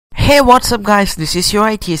Hey, what's up guys, this is your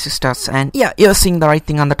IT assistors, and yeah, you're seeing the right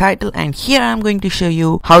thing on the title, and here I'm going to show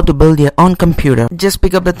you how to build your own computer. Just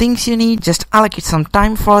pick up the things you need, just allocate some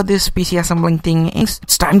time for this PC assembling thing.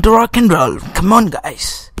 It's time to rock and roll. Come on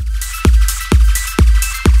guys.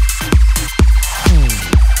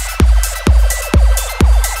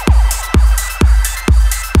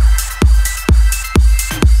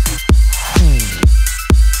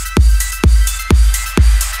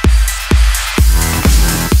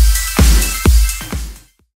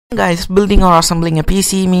 Guys, building or assembling a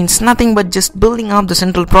PC means nothing but just building up the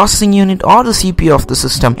central processing unit or the CPU of the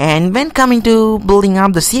system. And when coming to building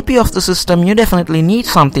up the CPU of the system, you definitely need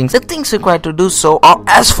some things. The things required to do so are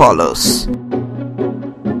as follows.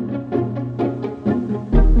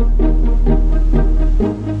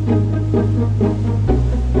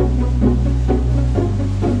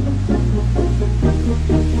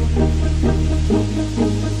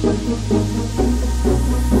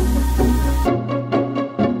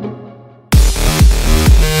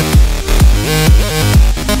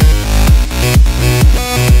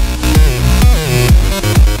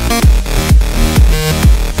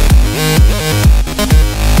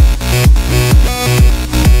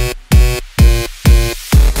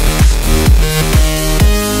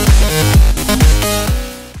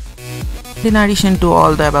 In addition to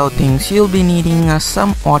all the above things, you'll be needing a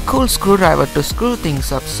somewhat cool screwdriver to screw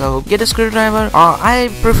things up. So get a screwdriver, or I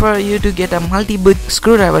prefer you to get a multi-bit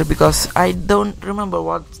screwdriver because I don't remember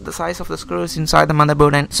what's the size of the screws inside the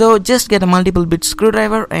motherboard, and so just get a multiple bit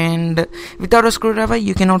screwdriver, and without a screwdriver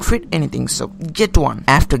you cannot fit anything, so get one.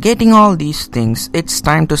 After getting all these things, it's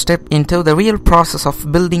time to step into the real process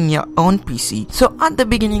of building your own PC. So at the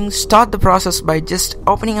beginning, start the process by just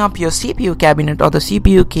opening up your CPU cabinet or the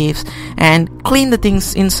CPU case and clean the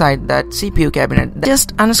things inside that CPU cabinet.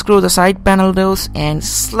 Just unscrew the side panel doors and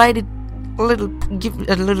slide it a little, give it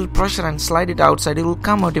a little pressure and slide it outside. It will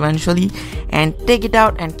come out eventually, and take it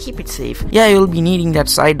out and keep it safe. Yeah, you'll be needing that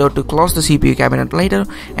side door to close the CPU cabinet later,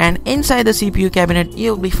 and inside the CPU cabinet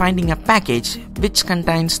you'll be finding a package which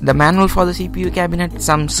contains the manual for the CPU cabinet,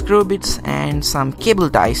 some screw bits and some cable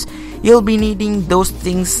ties. You'll be needing those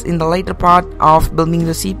things in the later part of building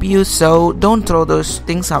the CPU, so don't throw those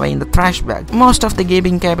things away in the trash bag. Most of the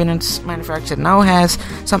gaming cabinets manufactured now has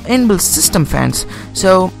some inbuilt system fans,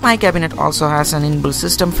 so my cabinet also has an inbuilt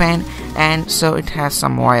system fan, and so it has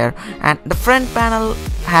some wire. And the front panel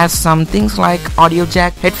has some things like audio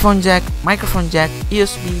jack, headphone jack, microphone jack,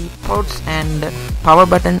 USB ports and power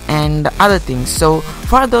button and other things. So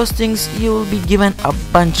for those things you will be given a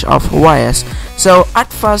bunch of wires. So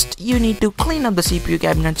at first you need to clean up the CPU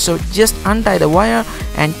cabinet, so just untie the wire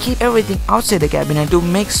and keep everything outside the cabinet to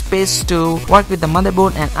make space to work with the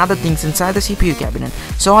motherboard and other things inside the CPU cabinet.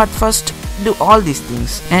 So at first do all these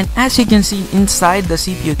things, and as you can see inside the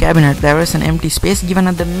CPU cabinet there is an empty space given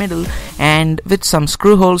at the middle, and with some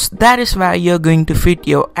screw holes, that is where you're going to fit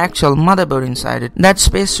your actual motherboard inside it. That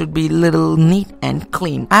space should be little neat and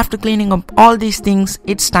clean. After cleaning up all these things,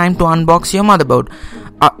 it's time to unbox your motherboard.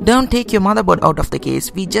 Don't take your motherboard out of the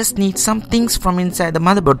case. We just need some things from inside the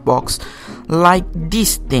motherboard box, like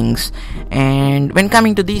these things. And when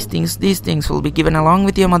coming to these things will be given along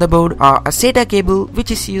with your motherboard. A SATA cable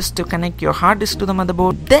which is used to connect your hard disk to the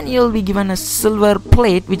motherboard. Then you'll be given a silver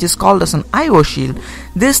plate which is called as an IO shield.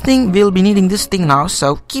 This thing, we'll be needing this thing now,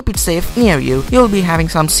 so keep it safe near you. You'll be having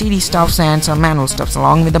some CD stuffs and some manual stuffs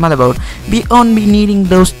along with the motherboard. We won't be needing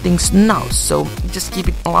those things now, so just keep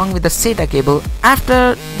it along with the SATA cable.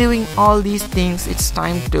 After doing all these things, it's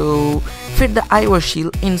time to fit the IO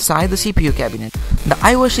shield inside the CPU cabinet. The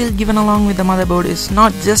IO shield given along with the motherboard is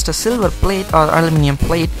not just a silver plate or aluminum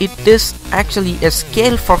plate, it is actually a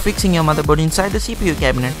scale for fixing your motherboard inside the CPU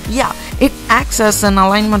cabinet. Yeah, it acts as an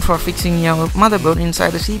alignment for fixing your motherboard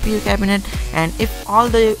inside the CPU cabinet, and if all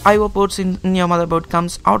the IO ports in your motherboard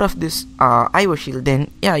comes out of this IO shield,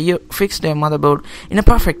 then yeah, you fixed your motherboard in a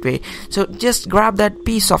perfect way. So just grab that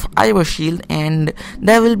piece of IO shield, and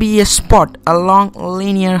there will be a spot, a long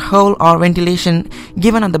linear hole or ventilation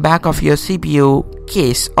given at the back of your CPU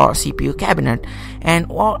case or CPU cabinet, and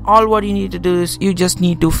all what you need to do is you just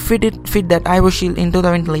need to fit that IO shield into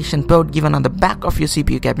the ventilation port given on the back of your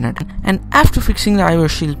CPU cabinet. And after fixing the IO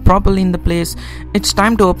shield properly in the place, it's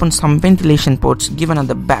time to open some ventilation ports given at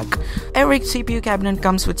the back. Every CPU cabinet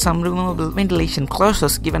comes with some removable ventilation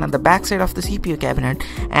closures given at the back side of the CPU cabinet,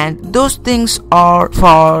 and those things are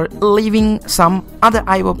for leaving some other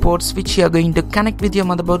IO ports which you are going to connect with your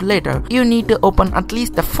motherboard later. You need to open at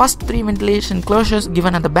least the first 3 ventilation closures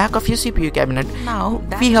given at the back of your CPU cabinet. now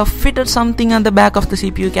we have fitted something on the back of the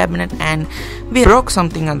CPU cabinet, and we broke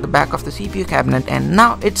something on the back of the CPU cabinet, and now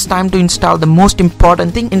it's time to install the most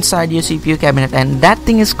important thing inside your CPU cabinet, and that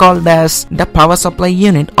thing is called as the power supply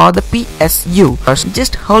unit or the PSU. First,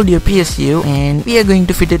 just hold your PSU and we are going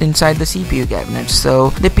to fit it inside the CPU cabinet. So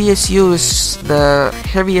the PSU is the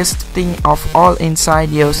heaviest thing of all inside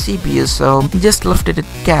your CPU, so just lift it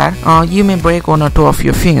with care. You may break one or two of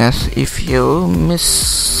your fingers if you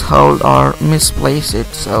mishold or misplace it,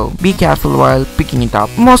 so be careful while picking it up.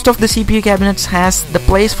 Most of the CPU cabinets has the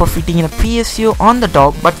place for fitting in a PSU on the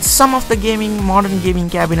top, but some of the modern gaming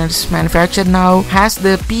cabinets manufactured now has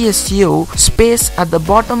the PSU space at the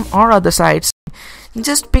bottom or other sides.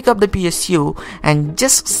 Just pick up the PSU and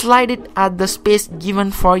just slide it at the space given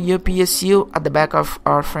for your PSU at the back of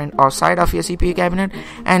or front or side of your CPU cabinet,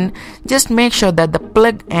 and just make sure that the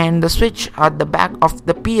plug and the switch at the back of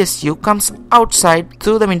the PSU comes outside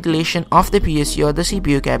through the ventilation of the PSU or the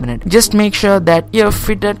CPU cabinet. Just make sure that you've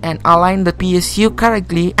fitted and aligned the PSU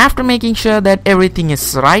correctly. After making sure that everything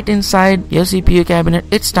is right inside your CPU cabinet,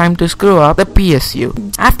 it's time to screw up the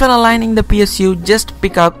PSU. After aligning the PSU, just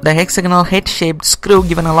pick up the hexagonal head-shaped screw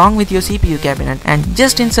given along with your CPU cabinet and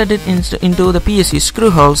just insert it into the PSU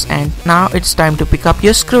screw holes, and now it's time to pick up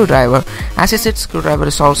your screwdriver. As I said, screwdriver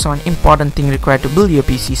is also an important thing required to build your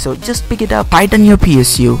PC, so just pick it up, tighten your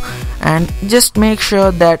PSU, and just make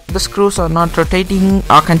sure that the screws are not rotating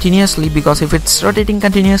continuously, because if it's rotating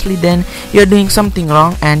continuously then you're doing something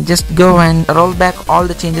wrong, and just go and roll back all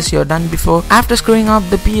the changes you've done before. After screwing up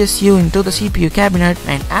the PSU into the CPU cabinet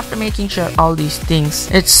and after making sure all these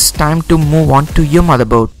things, it's time to move on to your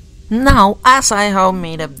motherboard. Now, as I have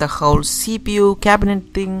made up the whole CPU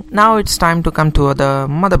cabinet thing, now it's time to come to the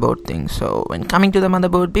motherboard thing. So when coming to the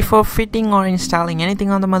motherboard, before fitting or installing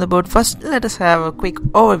anything on the motherboard, first let us have a quick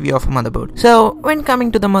overview of a motherboard. So when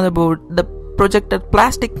coming to the motherboard, the projected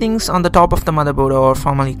plastic things on the top of the motherboard are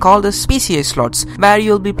formally called as PCI slots, where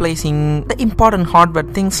you'll be placing the important hardware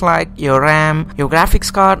things like your RAM, your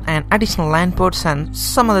graphics card, and additional LAN ports and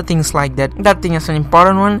some other things like that. That thing is an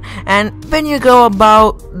important one. And when you go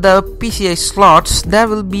above the PCI slots, there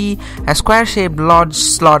will be a square shaped large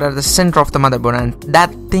slot at the center of the motherboard, and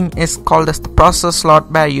that thing is called as the processor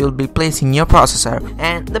slot, where you'll be placing your processor.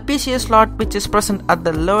 And the PCI slot which is present at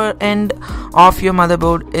the lower end of your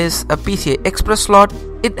motherboard is a PCI Express slot.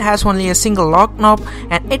 It has only a single lock knob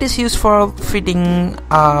and it is used for fitting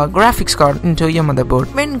a graphics card into your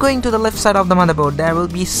motherboard. When going to the left side of the motherboard, there will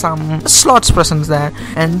be some slots present there,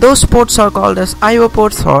 and those ports are called as I/O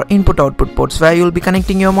ports or input-output ports, where you will be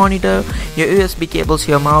connecting your monitor, your USB cables,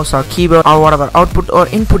 your mouse or keyboard or whatever output or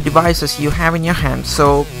input devices you have in your hand.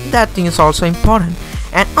 So that thing is also important.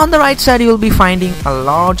 And on the right side you will be finding a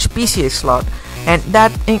large PCI slot, and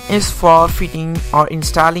that thing is for fitting or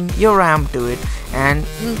installing your RAM to it. And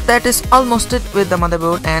that is almost it with the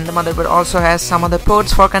motherboard. And the motherboard also has some other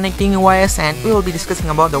ports for connecting wires, and we will be discussing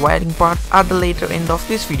about the wiring part at the later end of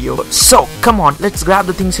this video. So come on, let's grab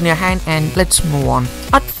the things in your hand and let's move on.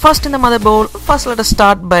 At first in the motherboard, first let us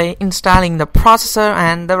start by installing the processor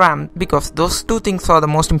and the RAM, because those two things are the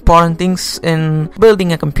most important things in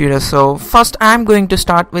building a computer. So first I'm going to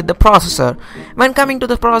start with the processor. When coming to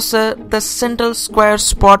the processor, the central square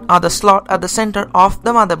spot or the slot at the center of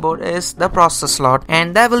the motherboard is the processor slot,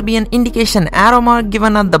 and there will be an indication arrow mark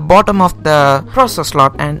given at the bottom of the processor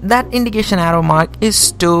slot, and that indication arrow mark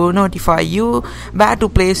is to notify you where to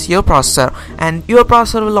place your processor. And your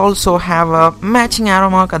processor will also have a matching arrow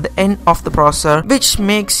mark at the end of the processor, which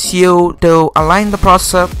makes you to align the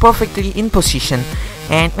processor perfectly in position.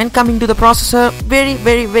 And when coming to the processor,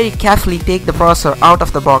 very carefully take the processor out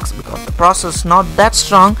of the box, because the processor is not that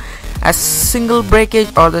strong. A single breakage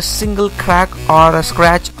or the single crack or a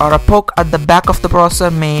scratch or a poke at the back of the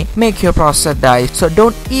processor may make your processor die. So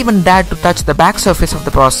don't even dare to touch the back surface of the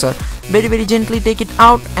processor. Very gently take it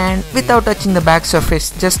out, and without touching the back surface,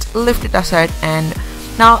 just lift it aside. And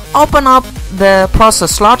now open up the processor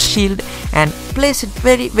slot shield and place it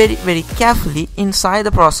very carefully inside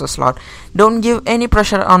the processor slot. Don't give any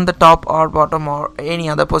pressure on the top or bottom or any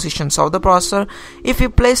other positions of the processor. If you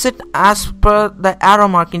place it as per the arrow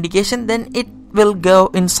mark indication, then it will go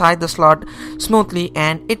inside the slot smoothly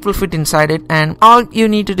and it will fit inside it. And all you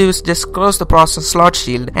need to do is just close the processor slot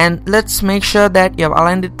shield, and let's make sure that you have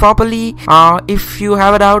aligned it properly. If you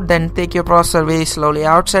have it out, then take your processor very slowly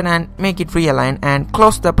outside and make it realign and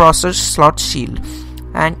close the processor slot shield.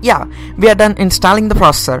 And yeah, we are done installing the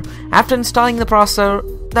processor. After installing the processor,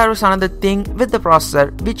 there is another thing with the processor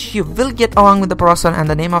which you will get along with the processor, and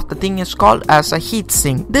the name of the thing is called as a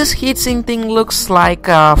heatsink. This heatsink thing looks like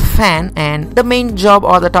a fan, and the main job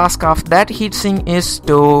or the task of that heatsink is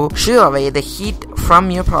to shoo away the heat from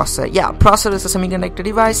your processor. Yeah, processor is a semiconductor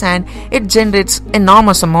device and it generates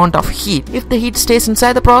enormous amount of heat. If the heat stays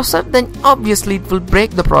inside the processor, then obviously it will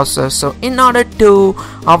break the processor. So in order to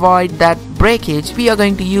avoid that breakage, we are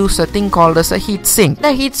going to use a thing called as a heat sink.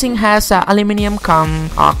 The heat sink has a aluminum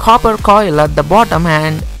copper coil at the bottom,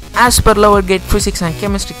 and as per lower grade physics and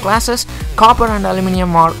chemistry classes, copper and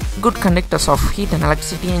aluminum are good conductors of heat and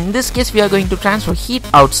electricity. In this case, we are going to transfer heat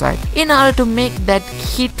outside. In order to make that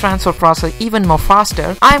heat transfer process even more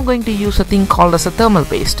faster, I am going to use a thing called as a thermal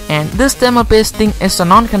paste. And this thermal paste thing is a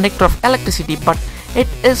non-conductor of electricity, but it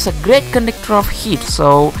is a great conductor of heat.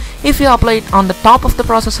 So if you apply it on the top of the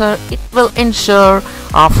processor, it will ensure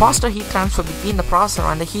a faster heat transfer between the processor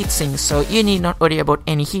and the heat sink. So you need not worry about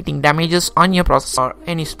any heating damages on your processor or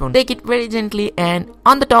any spoon. Take it very gently, and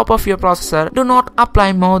on the top of your processor, do not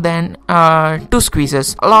apply more than 2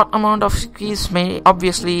 squeezes. A lot amount of squeeze may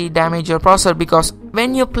obviously damage your processor, because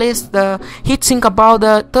when you place the heatsink above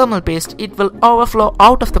the thermal paste, it will overflow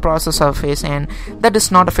out of the processor surface, and that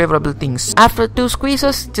is not a favorable thing. After 2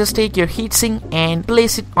 squeezes, just take your heatsink and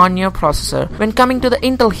place it on your processor. When coming to the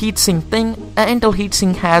Intel heatsink thing, Intel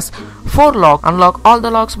heatsink has 4 locks. Unlock all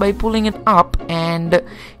the locks by pulling it up, and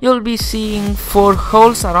you'll be seeing 4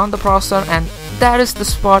 holes around the processor, and that is the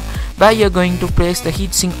spot where you're going to place the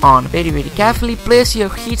heatsink on. Very carefully place your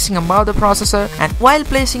heatsink above the processor, and while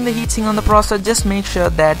placing the heatsink on the processor, just make sure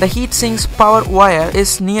that the heatsink's power wire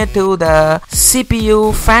is near to the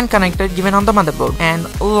CPU fan connector given on the motherboard, and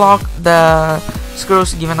lock the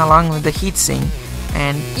screws given along with the heatsink.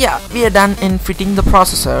 And yeah, we are done in fitting the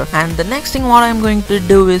processor. And the next thing what I'm going to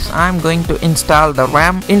do is I'm going to install the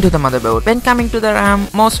RAM into the motherboard. When coming to the RAM,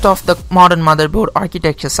 most of the modern motherboard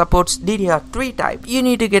architecture supports DDR3 type. You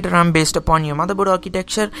need to get a RAM based upon your motherboard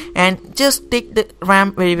architecture, and just take the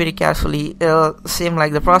RAM very carefully, same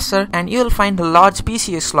like the processor, and you will find a large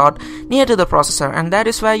PCI slot near to the processor, and that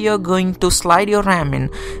is where you're going to slide your RAM in.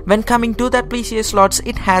 When coming to that PCI slots,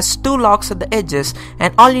 it has 2 locks at the edges,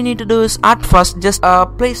 and all you need to do is at first just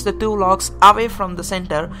place the 2 locks away from the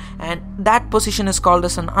center, and that position is called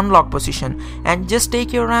as an unlock position. And just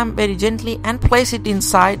take your RAM very gently and place it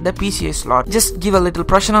inside the PCI slot. Just give a little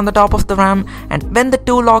pressure on the top of the RAM, and when the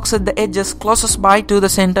 2 locks at the edges closest by to the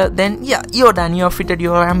center, then yeah, you're done. You have fitted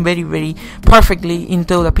your RAM very perfectly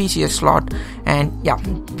into the PCI slot. And yeah,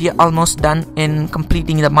 we are almost done in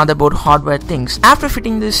completing the motherboard hardware things. After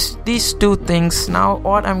fitting these 2 things, now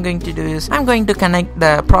what I'm going to do is I'm going to connect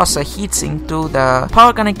the processor heatsink to the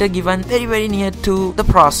power connector given very near to the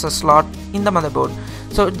processor slot in the motherboard.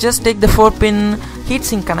 So just take the 4-pin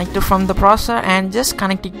heatsink connector from the processor and just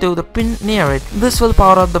connect it to the pin near it. This will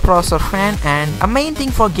power up the processor fan. And a main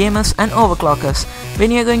thing for gamers and overclockers,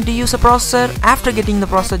 when you're going to use a processor, after getting the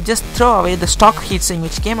processor, just throw away the stock heatsink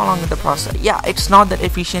which came along with the processor. Yeah, it's not that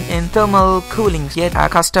efficient in thermal cooling. Yet a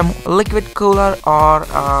custom liquid cooler or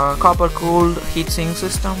a copper cooled heatsink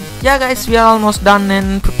system. Yeah guys, we are almost done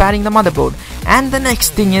in preparing the motherboard. And the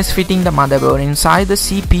next thing is fitting the motherboard inside the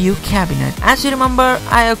CPU cabinet. As you remember,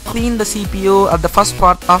 I have cleaned the CPU at the first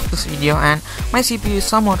part of this video, and my CPU is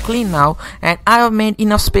somewhat clean now, and I have made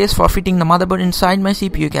enough space for fitting the motherboard inside my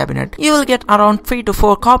CPU cabinet. You will get around 3 to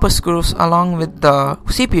 4 copper screws along with the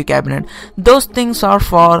CPU cabinet. Those things are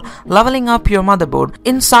for leveling up your motherboard.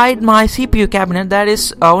 Inside my CPU cabinet, there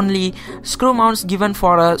is only screw mounts given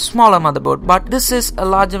for a smaller motherboard, but this is a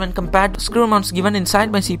larger when compared to screw mounts given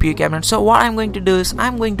inside my CPU cabinet. So what I'm going to do is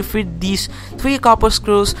I'm going to fit these 3 copper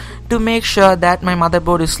screws to make sure that my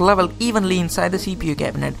motherboard is leveled evenly inside the CPU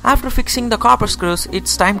cabinet. After fixing the copper screws,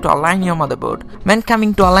 it's time to align your motherboard. When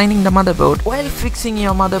coming to aligning the motherboard, while fixing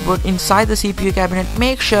your motherboard inside the CPU cabinet,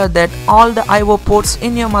 make sure that all the I/O ports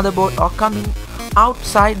in your motherboard are coming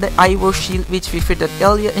outside the I/O shield which we fitted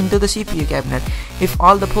earlier into the CPU cabinet. If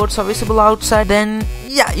all the ports are visible outside, then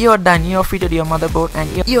yeah, you are done. You have fitted your motherboard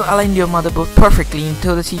and you aligned your motherboard perfectly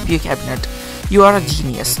into the CPU cabinet. You are a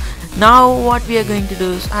genius. Now what we are going to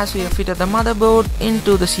do is, as we have fitted the motherboard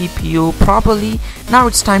into the CPU properly, now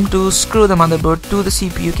it's time to screw the motherboard to the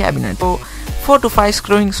CPU cabinet. So 4 to 5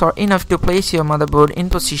 screwings are enough to place your motherboard in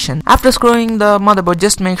position. After screwing the motherboard,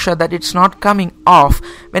 just make sure that it's not coming off.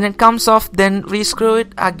 When it comes off, then re-screw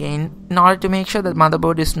it again in order to make sure that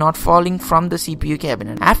motherboard is not falling from the CPU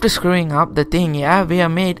cabinet. After screwing up the thing, yeah, we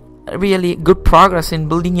have made really good progress in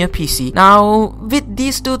building your PC. Now with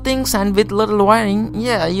these 2 things and with little wiring,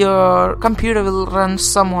 yeah, your computer will run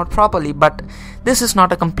somewhat properly, but this is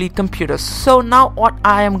not a complete computer. So now what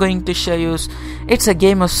I am going to show you is, it's a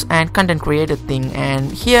gamers and content creator thing,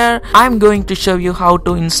 and here I'm going to show you how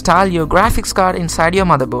to install your graphics card inside your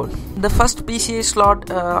motherboard. The first PCI slot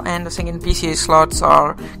and the second PCI slots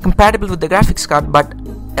are compatible with the graphics card, but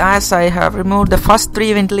as I have removed the first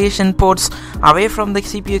 3 ventilation ports away from the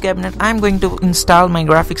CPU cabinet, I am going to install my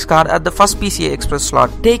graphics card at the first PCI Express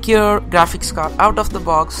slot. Take your graphics card out of the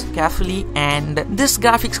box carefully, and this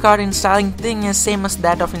graphics card installing thing is same as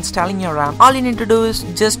that of installing your RAM. All you need to do is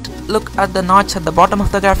just look at the notch at the bottom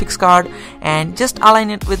of the graphics card and just align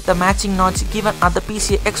it with the matching notch given at the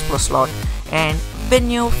PCI Express slot. And when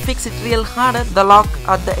you fix it real harder, the lock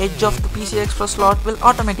at the edge of the PCI Express slot will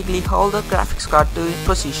automatically hold the graphics card to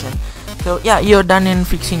position. So yeah, you're done in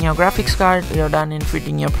fixing your graphics card, you're done in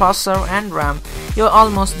fitting your processor and RAM, you're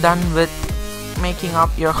almost done with making up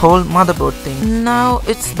your whole motherboard thing. Now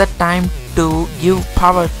it's the time to give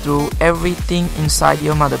power through everything inside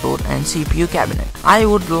your motherboard and CPU cabinet. I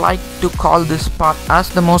would like to call this part as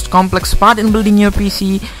the most complex part in building your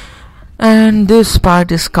PC, and this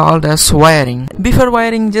part is called as wiring. Before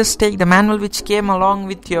wiring, just take the manual which came along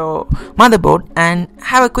with your motherboard and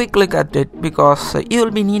have a quick look at it, because you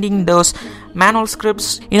will be needing those manual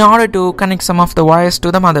scripts in order to connect some of the wires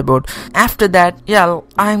to the motherboard. After that, yeah,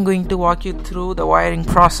 I'm going to walk you through the wiring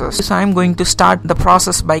process. So I'm going to start the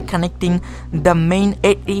process by connecting the main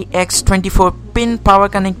ATX24 pin power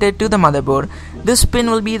connector to the motherboard. This pin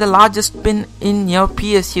will be the largest pin in your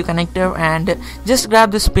PSU connector, and just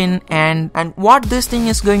grab this pin, and what this thing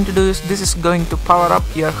is going to do is this is going to power up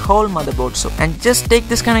your whole motherboard. So, and just take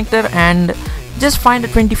this connector and just find a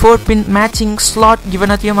 24 pin matching slot given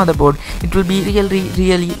at your motherboard. It will be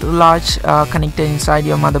really large connector inside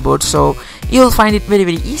your motherboard, so you will find it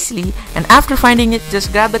very easily. And after finding it,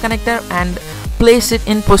 just grab the connector and place it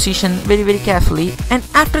in position very carefully. And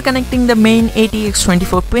after connecting the main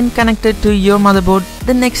ATX24 pin connector to your motherboard,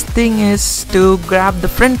 the next thing is to grab the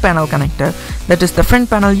front panel connector, that is the front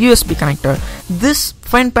panel USB connector. This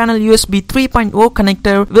front panel USB 3.0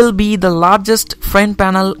 connector will be the largest front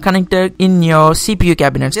panel connector in your CPU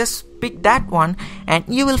cabinet. Just pick that one and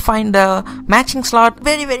you will find the matching slot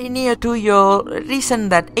very near to your recent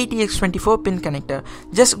that ATX24 pin connector.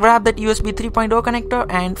 Just grab that USB 3.0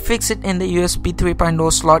 connector and fix it in the USB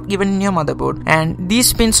 3.0 slot given in your motherboard. And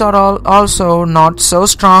these pins are all also not so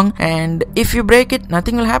strong, and if you break it,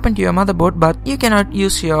 nothing will happen to your motherboard, but you cannot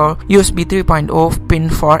use your USB 3.0 pin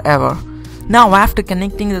forever. Now after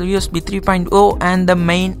connecting the USB 3.0 and the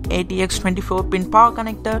main ATX24 pin power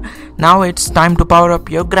connector, now it's time to power up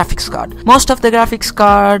your graphics card. Most of the graphics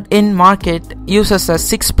card in market uses a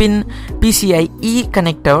 6-pin PCIe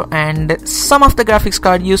connector, and some of the graphics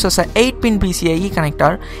card uses a 8-pin PCIe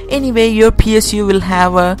connector. Anyway, your PSU will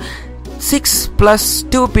have a 6 plus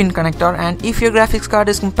 2 pin connector, and if your graphics card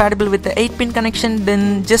is compatible with the 8-pin connection,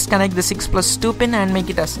 then just connect the 6 plus 2 pin and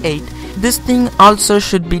make it as 8. This thing also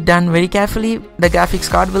should be done very carefully. The graphics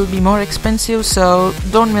card will be more expensive, so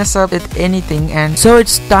don't mess up with anything. And so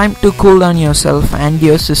it's time to cool down yourself and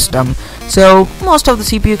your system. So most of the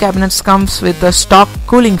CPU cabinets comes with a stock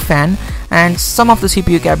cooling fan, and some of the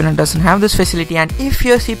CPU cabinet doesn't have this facility. And if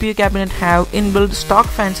your CPU cabinet have inbuilt stock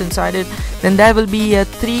fans inside it, then there will be a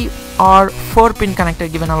 3 or 4 pin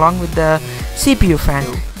connector given along with the CPU fan.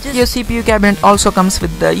 Your CPU cabinet also comes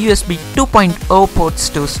with the USB 2.0 ports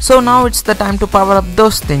too. So now it's the time to power up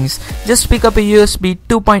those things. Just pick up a USB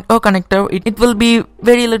 2.0 connector. It will be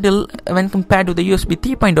very little when compared to the USB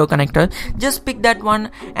 3.0 connector. Just pick that one,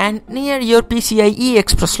 and near your PCIe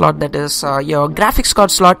Express slot, that is your graphics card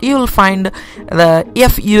slot, you will find the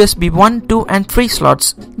USB 1, 2 and 3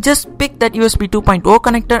 slots. Just pick that USB 2.0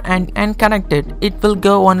 connector and connect it. It will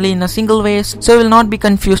go only in a single way, so you will not be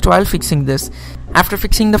confused while fixing this. After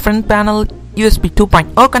fixing the front panel USB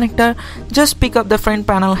 2.0 connector, just pick up the front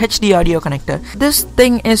panel HD audio connector. This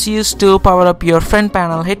thing is used to power up your front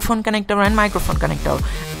panel headphone connector and microphone connector,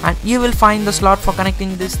 and you will find the slot for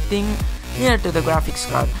connecting this thing near to the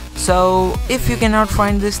graphics card. So if you cannot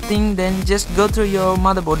find this thing, then just go through your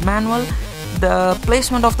motherboard manual. The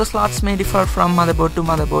placement of the slots may differ from motherboard to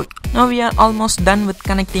motherboard. Now we are almost done with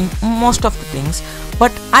connecting most of the things,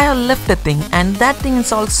 but I have left a thing, and that thing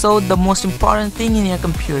is also the most important thing in your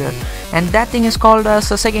computer, and that thing is called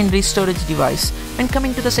as a secondary storage device. When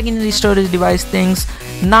coming to the secondary storage device things,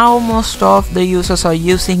 now most of the users are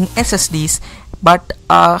using SSDs, but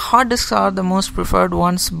hard disks are the most preferred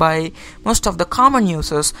ones by most of the common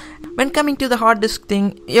users. When coming to the hard disk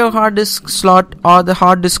thing, your hard disk slot or the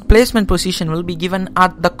hard disk placement position will be given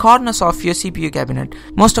at the corners of your CPU cabinet.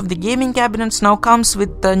 Most of the gaming cabinets now comes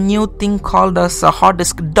with a new thing called as a hard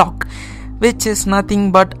disk dock, which is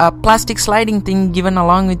nothing but a plastic sliding thing given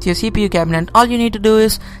along with your CPU cabinet. All you need to do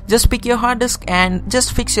is just pick your hard disk and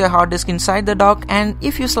just fix your hard disk inside the dock, and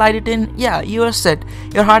if you slide it in, yeah, you are set.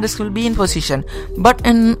 Your hard disk will be in position. But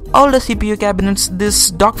in all the CPU cabinets, this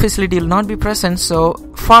dock facility will not be present, so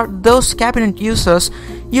for those cabinet users,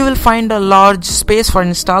 you will find a large space for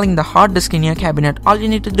installing the hard disk in your cabinet. All you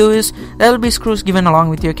need to do is, there will be screws given along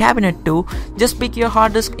with your cabinet too. Just pick your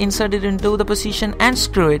hard disk, insert it into the position and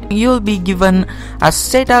screw it. You will be given a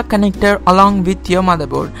SATA connector along with your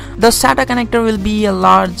motherboard. The SATA connector will be a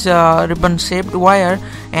large ribbon shaped wire,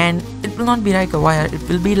 and it will not be like a wire, it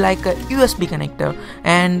will be like a USB connector,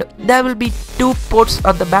 and there will be two ports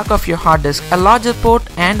at the back of your hard disk, a larger port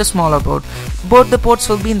and a smaller port. Both the ports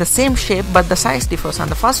will be in the same shape, but the size differs. On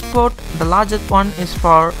the first port, the larger one is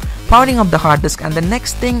for powering up the hard disk, and the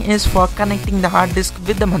next thing is for connecting the hard disk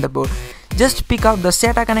with the motherboard. Just pick out the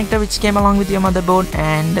SATA connector which came along with your motherboard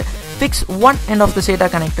and fix one end of the SATA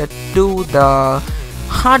connector to the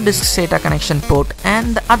hard disk SATA connection port,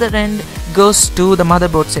 and the other end goes to the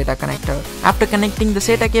motherboard SATA connector. After connecting the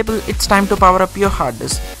SATA cable, it's time to power up your hard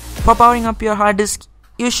disk. For powering up your hard disk,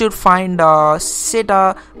 you should find a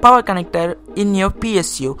SATA power connector in your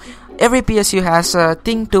PSU. Every PSU has a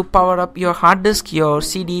thing to power up your hard disk, your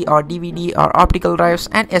CD or DVD or optical drives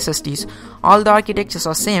and SSDs. All the architectures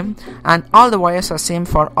are same and all the wires are same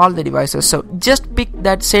for all the devices. So just pick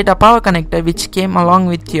that SATA power connector which came along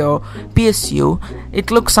with your PSU. It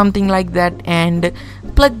looks something like that, and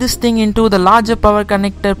plug this thing into the larger power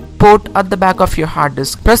connector port at the back of your hard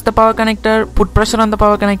disk. Press the power connector, put pressure on the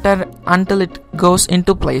power connector until it goes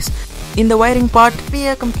into place. In the wiring part, we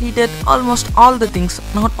have completed almost all the things,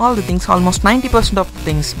 not all the things, almost 90% of the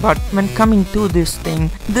things. But when coming to this thing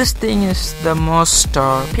is the most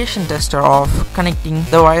patient tester of connecting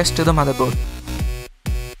the wires to the motherboard.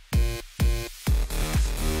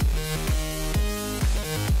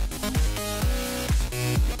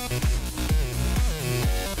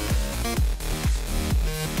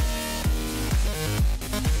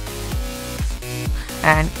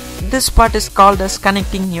 And this part is called as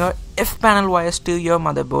connecting your F-panel wires to your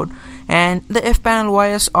motherboard, and the F-panel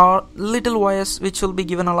wires are little wires which will be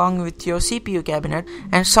given along with your CPU cabinet.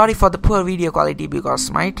 And sorry for the poor video quality because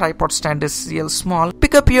my tripod stand is real small.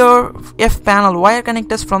 Pick up your F-panel wire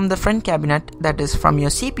connectors from the front cabinet, that is from your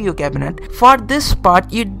CPU cabinet. For this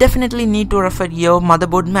part, you definitely need to refer your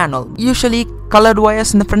motherboard manual. Usually colored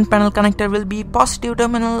wires in the front panel connector will be positive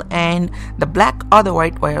terminal and the black or the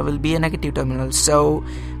white wire will be a negative terminal. So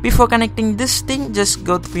before connecting this thing, just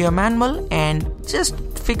go through your manual and just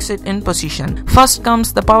fix it in position. First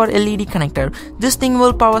comes the power LED connector. This thing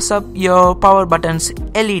will power up your power buttons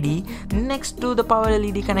LED. Next to the power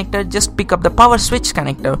LED connector, just pick up the power switch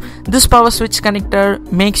connector. This power switch connector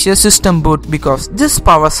makes your system boot because this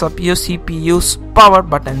powers up your CPU's power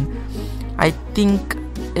button. I think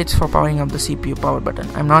it's for powering up the CPU power button.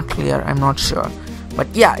 I'm not clear, I'm not sure, but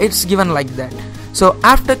yeah, it's given like that. So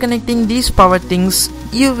after connecting these power things,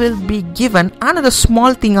 you will be given another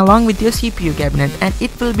small thing along with your CPU cabinet, and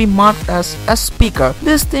it will be marked as a speaker.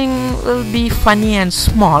 This thing will be funny and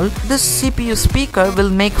small. This CPU speaker will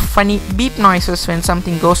make funny beep noises when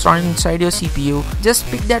something goes wrong inside your CPU. Just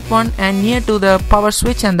pick that one, and near to the power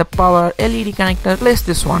switch and the power LED connector, place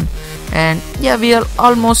this one. And yeah, we are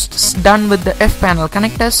almost done with the F-panel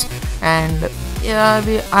connectors, and yeah,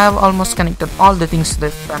 I have almost connected all the things to the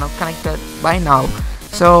F-panel connector by now.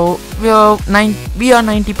 So we are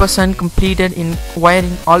 90% completed in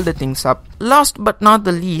wiring all the things up. Last but not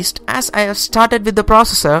the least, as I have started with the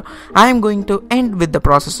processor, I am going to end with the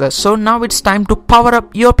processor. So now it's time to power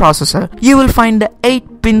up your processor. You will find the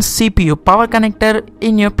 8-pin CPU power connector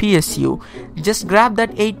in your PSU. Just grab that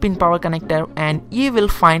 8-pin power connector and you will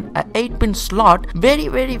find a 8-pin slot very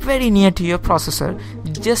near to your processor.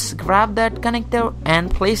 Just grab that connector and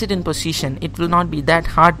place it in position. It will not be that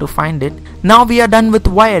hard to find it. Now we are done with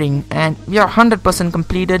wiring, and we are 100%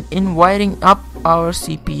 completed in wiring up our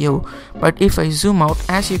CPU. But if I zoom out,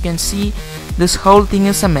 as you can see, this whole thing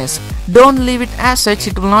is a mess. Don't leave it as such,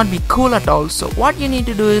 it will not be cool at all. So what you need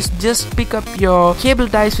to do is just pick up your cable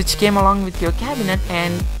ties which came along with your cabinet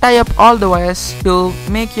and tie up all the wires to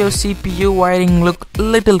make your CPU wiring look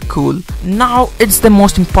little cool. Now it's the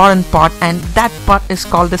most important part, and that part is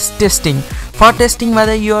called as testing. For testing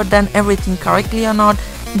whether you have done everything correctly or not,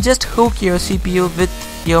 just hook your CPU with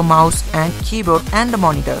your mouse and keyboard and the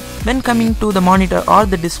monitor. When coming to the monitor or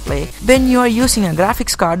the display, when you are using a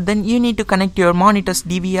graphics card, then you need to connect your monitor's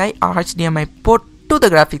DVI or HDMI port to the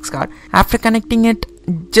graphics card. After connecting it,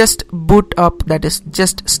 just boot up, that is,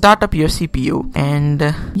 just start up your CPU.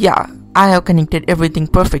 And yeah, I have connected everything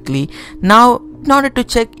perfectly. Now, in order to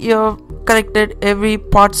check your corrected every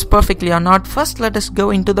parts perfectly or not, first let us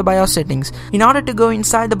go into the BIOS settings. In order to go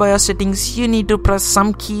inside the BIOS settings, you need to press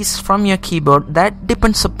some keys from your keyboard. That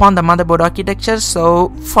depends upon the motherboard architecture, so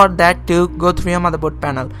for that to go through your motherboard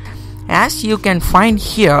panel. As you can find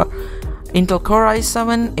here, Intel Core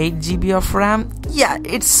i7, 8 GB of RAM. Yeah,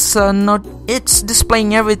 it's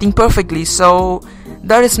displaying everything perfectly, so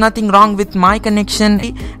there is nothing wrong with my connection.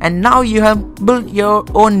 And now you have built your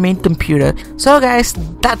own main computer. So guys,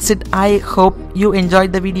 that's it. I hope you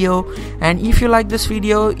enjoyed the video, and if you like this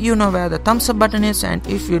video, you know where the thumbs up button is, and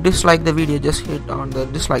if you dislike the video, just hit on the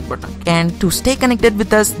dislike button. And to stay connected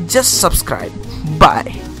with us, just subscribe.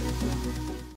 Bye.